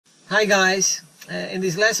Hi guys, in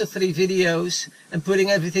these last of 3 videos I'm putting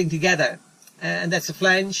everything together, and that's a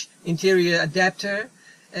flange, interior adapter,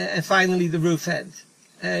 and finally the roof vent.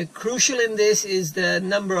 Crucial in this is the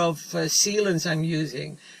number of sealants I'm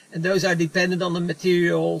using, and those are dependent on the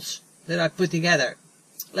materials that I put together.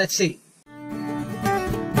 Let's see.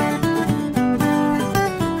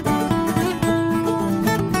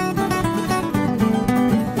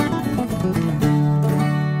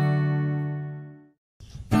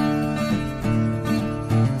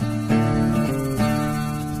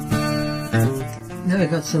 Now I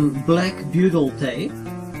got some black butyl tape.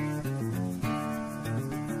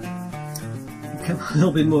 Become a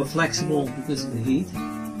little bit more flexible because of the heat.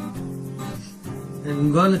 And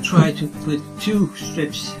I'm going to try to put 2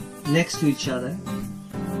 strips next to each other.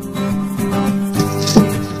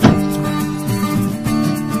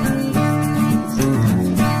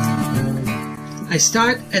 I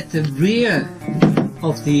start at the rear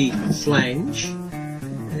of the flange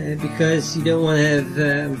because you don't want to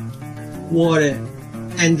have water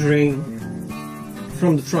entering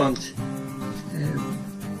from the front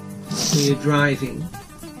when you're driving.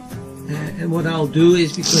 And what I'll do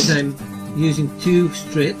is, because I'm using 2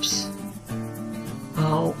 strips,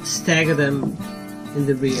 I'll stagger them in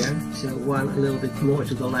the rear, so one a little bit more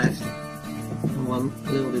to the left and one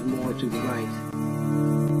a little bit more to the right.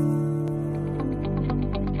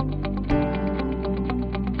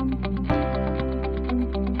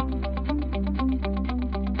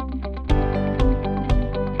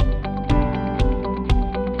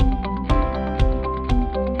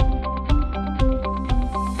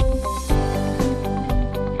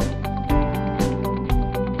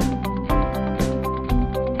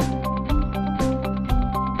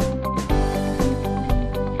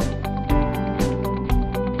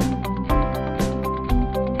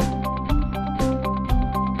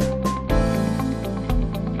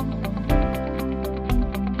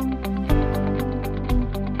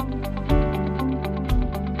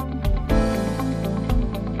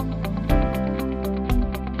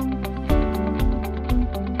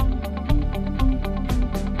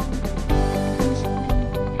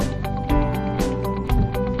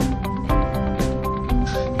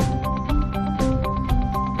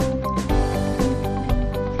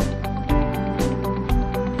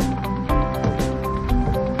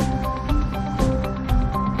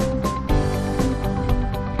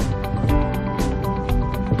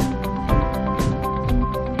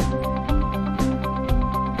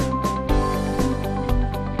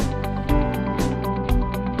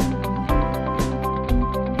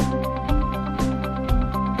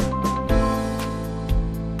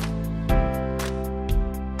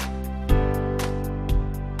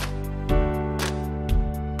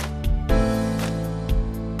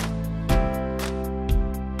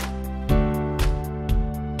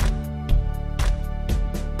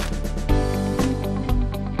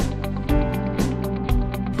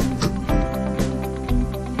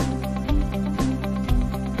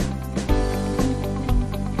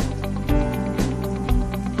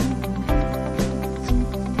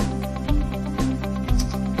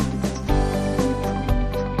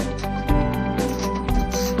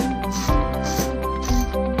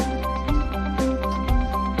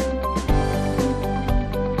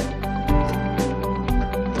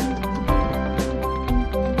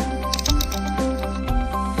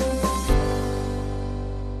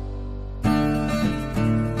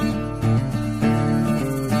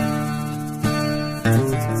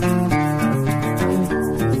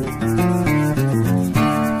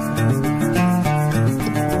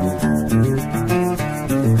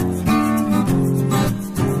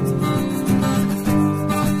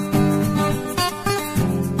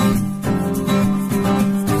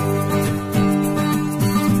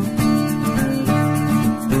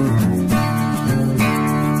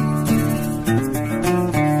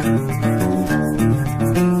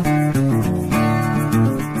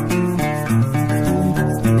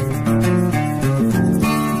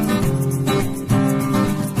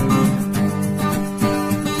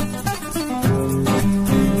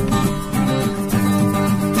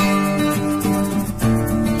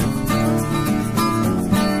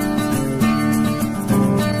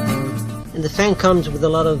 The fan comes with a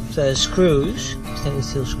lot of screws, stainless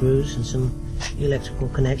steel screws, and some electrical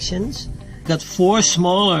connections. Got 4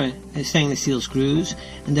 smaller stainless steel screws,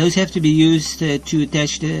 and those have to be used to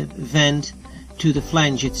attach the vent to the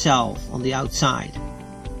flange itself on the outside.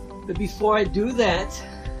 But before I do that,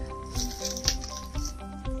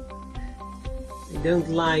 I don't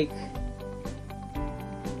like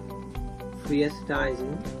free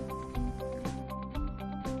advertising.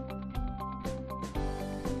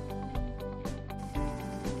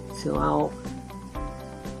 So I'll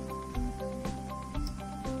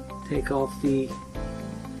take off the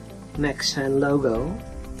MaxxAir logo.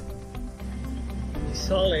 The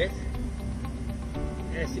solid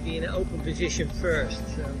has to be in an open position first.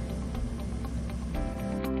 So.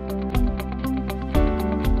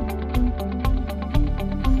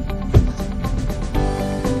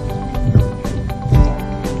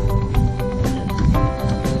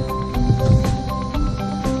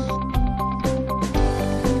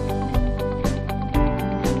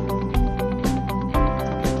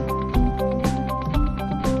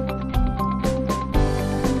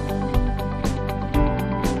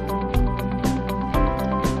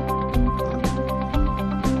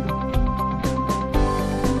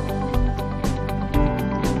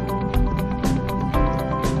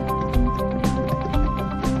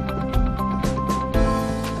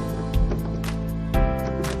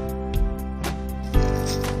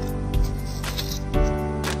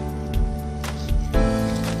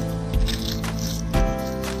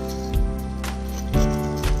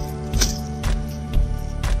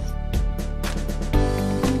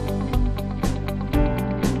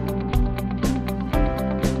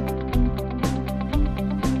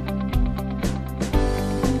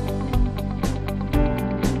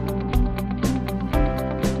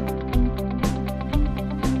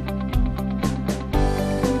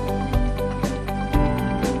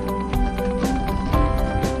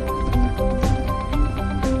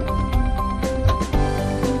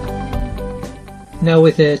 Now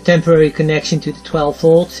with a temporary connection to the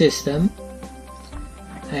 12-volt system,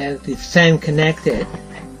 I have the fan connected,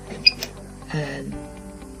 and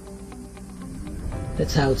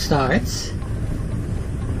that's how it starts.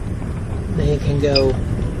 Then you can go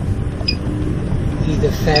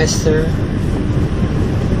either faster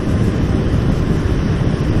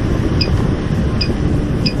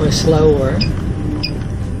or slower.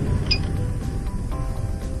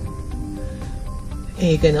 And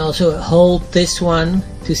you can also hold this one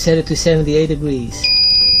to set it to 78 degrees.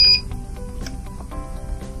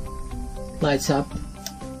 Lights up.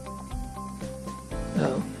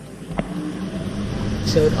 Oh.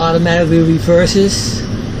 So it automatically reverses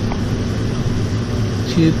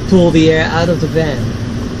to pull the air out of the van.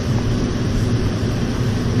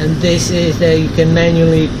 And this is that you can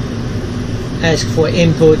manually ask for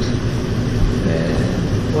input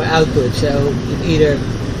or output. So it either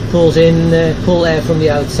pulls in cool air from the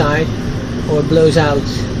outside or blows out.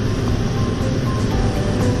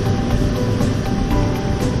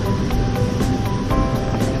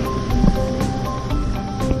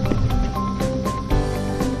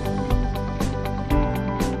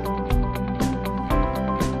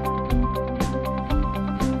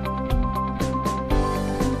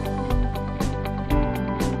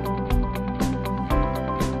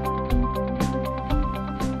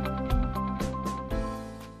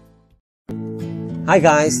 Hi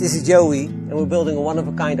guys, this is Joey and we're building a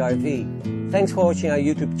one-of-a-kind RV. Thanks for watching our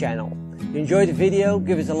YouTube channel. If you enjoyed the video,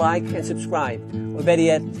 give us a like and subscribe. Or better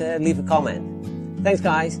yet, leave a comment. Thanks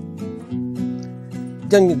guys. You've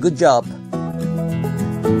done a good job.